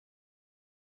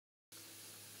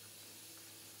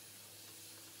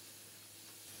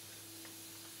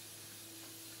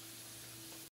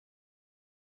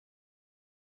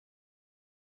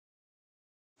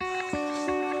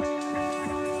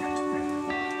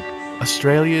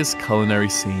Australia's culinary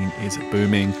scene is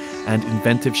booming, and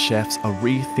inventive chefs are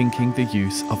rethinking the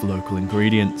use of local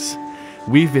ingredients.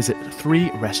 We visit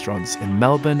 3 restaurants in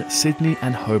Melbourne, Sydney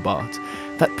and Hobart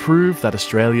that prove that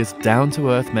Australia's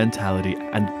down-to-earth mentality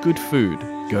and good food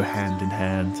go hand in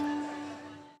hand.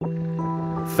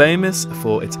 Famous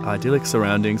for its idyllic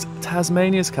surroundings,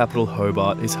 Tasmania's capital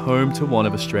Hobart is home to one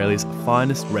of Australia's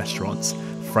finest restaurants,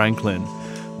 Franklin.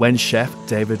 When chef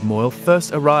David Moyle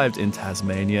first arrived in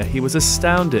Tasmania, he was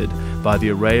astounded by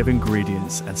the array of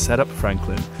ingredients and set up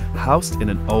Franklin, housed in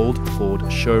an old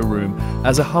Ford showroom,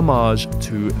 as a homage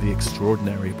to the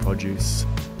extraordinary produce.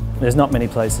 There's not many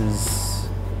places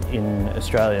in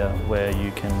Australia where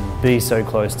you can be so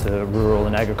close to rural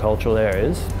and agricultural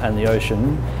areas and the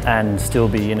ocean and still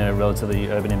be in a relatively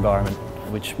urban environment,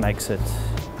 which makes it,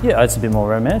 it's a bit more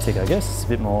romantic, I guess. It's a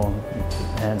bit more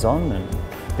hands-on and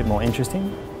a bit more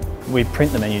interesting. We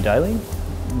print the menu daily.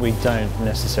 We don't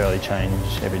necessarily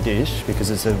change every dish because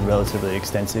it's a relatively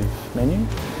extensive menu.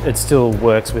 It still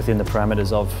works within the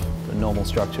parameters of the normal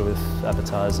structure with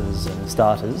appetizers and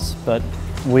starters, but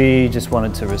we just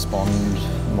wanted to respond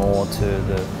more to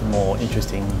the more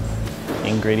interesting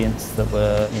ingredients that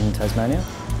were in Tasmania.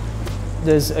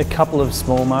 There's a couple of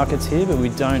small markets here, but we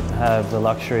don't have the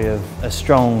luxury of a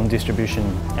strong distribution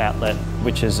outlet,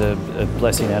 which is a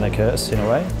blessing and a curse in a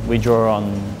way. We draw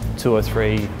on 2 or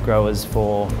 3 growers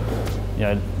for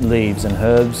leaves and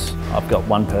herbs. I've got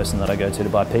one person that I go to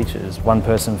buy peaches, one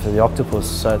person for the octopus,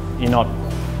 so you're not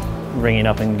ringing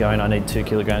up and going, I need 2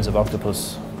 kilograms of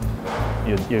octopus.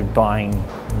 You're buying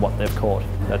what they've caught.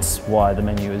 That's why the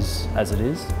menu is as it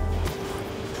is.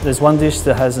 There's one dish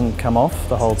that hasn't come off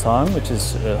the whole time, which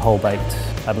is a whole-baked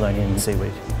abalone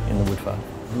seaweed in the wood fire.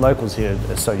 Locals here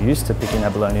are so used to picking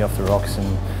abalone off the rocks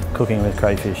and cooking with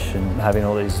crayfish and having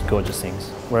all these gorgeous things,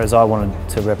 whereas I wanted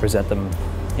to represent them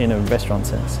in a restaurant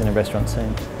sense, in a restaurant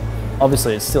scene.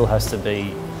 Obviously, it still has to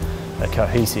be a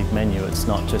cohesive menu. It's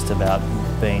not just about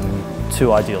being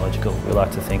too ideological. We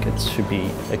like to think it should be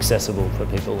accessible for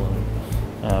people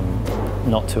and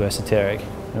not too esoteric.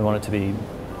 We want it to be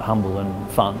humble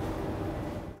and fun.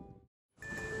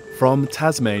 From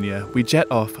Tasmania, we jet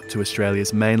off to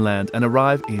Australia's mainland and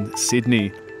arrive in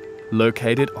Sydney.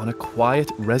 Located on a quiet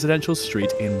residential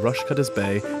street in Rushcutters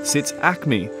Bay sits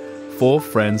Acme. 4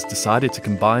 friends decided to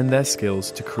combine their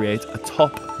skills to create a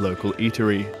top local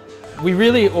eatery. We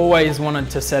really always wanted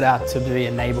to set out to be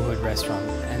a neighbourhood restaurant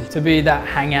and to be that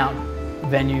hangout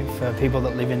venue for people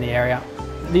that live in the area.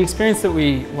 The experience that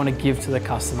we want to give to the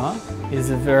customer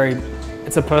is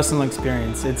it's a personal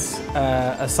experience. It's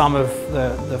a sum of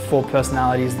the 4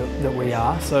 personalities that we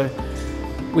are. So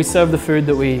we serve the food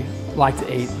that we like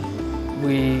to eat,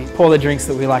 we pour the drinks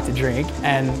that we like to drink,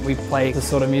 and we play the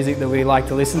sort of music that we like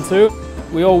to listen to.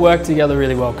 We all work together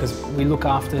really well because we look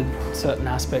after certain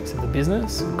aspects of the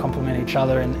business, complement each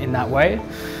other in that way.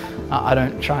 I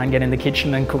don't try and get in the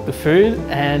kitchen and cook the food,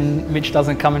 and Mitch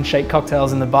doesn't come and shake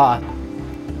cocktails in the bar.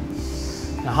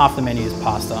 Now, half the menu is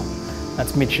pasta.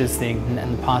 That's Mitch's thing,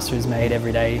 and the pasta is made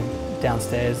every day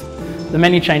downstairs. The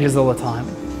menu changes all the time,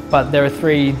 but there are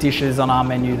 3 dishes on our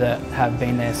menu that have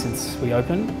been there since we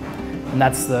opened, and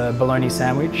that's the bologna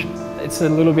sandwich. It's a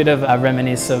little bit of a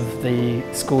reminisce of the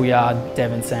schoolyard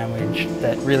Devon sandwich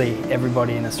that really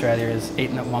everybody in Australia has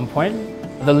eaten at one point.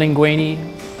 The linguine,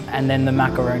 and then the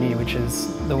macaroni, which is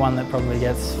the one that probably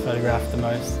gets photographed the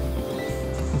most.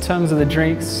 In terms of the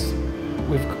drinks,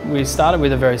 we started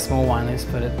with a very small wine list,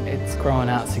 but it's grown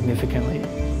out significantly.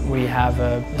 We have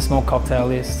a small cocktail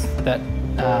list that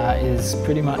is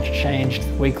pretty much changed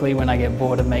weekly when I get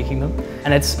bored of making them.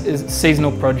 And it's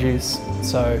seasonal produce,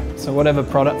 so whatever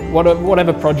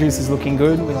produce is looking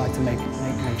good, we like to make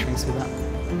drinks with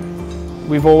that.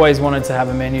 We've always wanted to have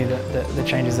a menu that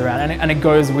changes around, and it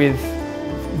goes with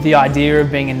the idea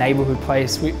of being a neighbourhood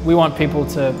place. We want people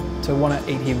to want to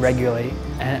eat here regularly,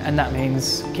 and that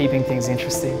means keeping things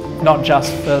interesting, not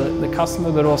just for the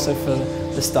customer but also for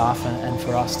the staff and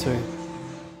for us too.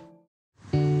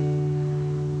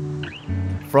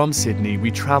 From Sydney,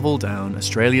 we travel down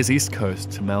Australia's east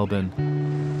coast to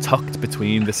Melbourne. Tucked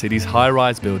between the city's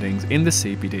high-rise buildings in the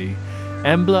CBD,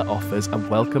 Embla offers a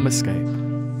welcome escape.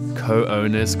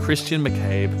 Co-owners Christian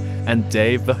McCabe and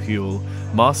Dave Verheuel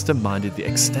masterminded the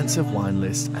extensive wine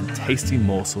list and tasty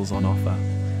morsels on offer.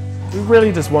 We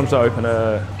really just wanted to open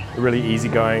a really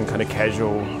easygoing, kind of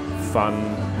casual,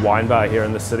 fun wine bar here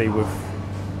in the city with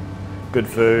good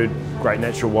food, great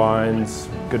natural wines,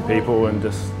 good people, and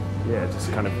just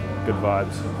kind of good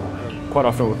vibes. Quite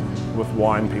often with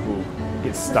wine, people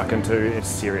get stuck into it's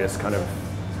serious kind of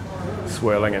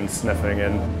swirling and sniffing,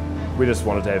 and we just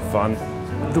wanted to have fun.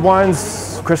 The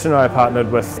wines, Christian and I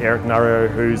partnered with Eric Nario,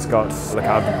 who's got the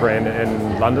Cave brand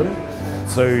in London.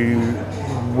 So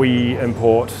we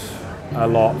import a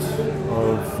lot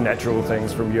of natural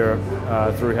things from Europe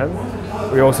through him.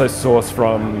 We also source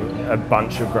from a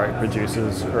bunch of great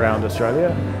producers around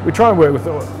Australia. We try and work with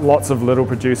lots of little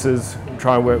producers,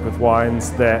 try and work with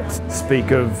wines that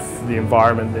speak of the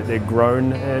environment that they're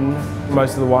grown in.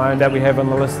 Most of the wine that we have on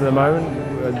the list at the moment,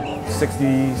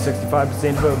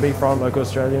 60–65% of it will be from local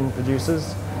Australian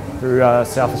producers through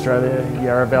South Australia,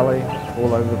 Yarra Valley,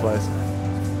 all over the place.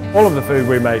 All of the food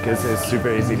we make is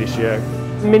super easy to share.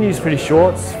 The menu's pretty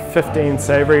short, 15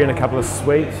 savoury and a couple of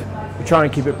sweet. We try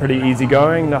and keep it pretty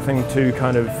easygoing, nothing too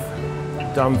kind of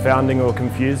dumbfounding or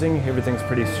confusing. Everything's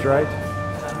pretty straight.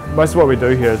 Most of what we do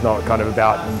here is not kind of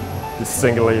about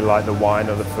singly like the wine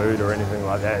or the food or anything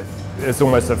like that. It's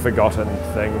almost a forgotten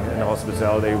thing in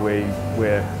hospitality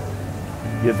where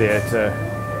you're there to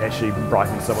actually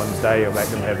brighten someone's day or make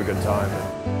them have a good time.